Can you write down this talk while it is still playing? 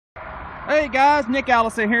Hey guys, Nick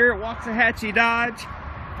Allison here at Waxahachie Dodge.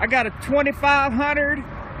 I got a 2500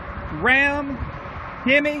 Ram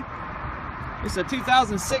Hemi. It's a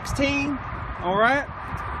 2016, all right,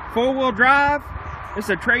 four-wheel drive. It's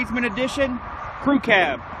a tradesman edition crew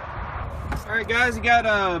cab. All right guys, you got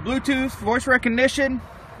a Bluetooth voice recognition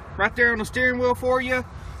right there on the steering wheel for you.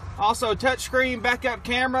 Also touchscreen backup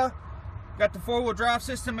camera. Got the four-wheel drive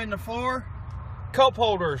system in the floor. Cup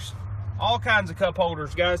holders, all kinds of cup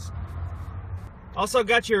holders, guys. Also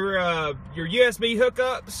got your USB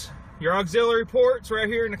hookups, your auxiliary ports right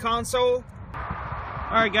here in the console.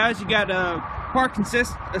 All right guys, you got parking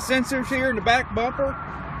sensors here in the back bumper.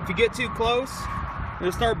 If you get too close,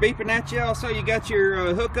 it'll start beeping at you. Also, you got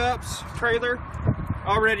your hookups, trailer,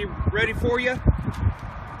 already ready for you.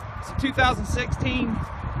 It's a 2016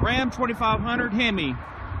 Ram 2500 Hemi.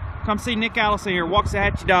 Come see Nick Allison here,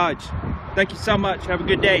 Waxahachie Dodge. Thank you so much. Have a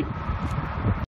good day.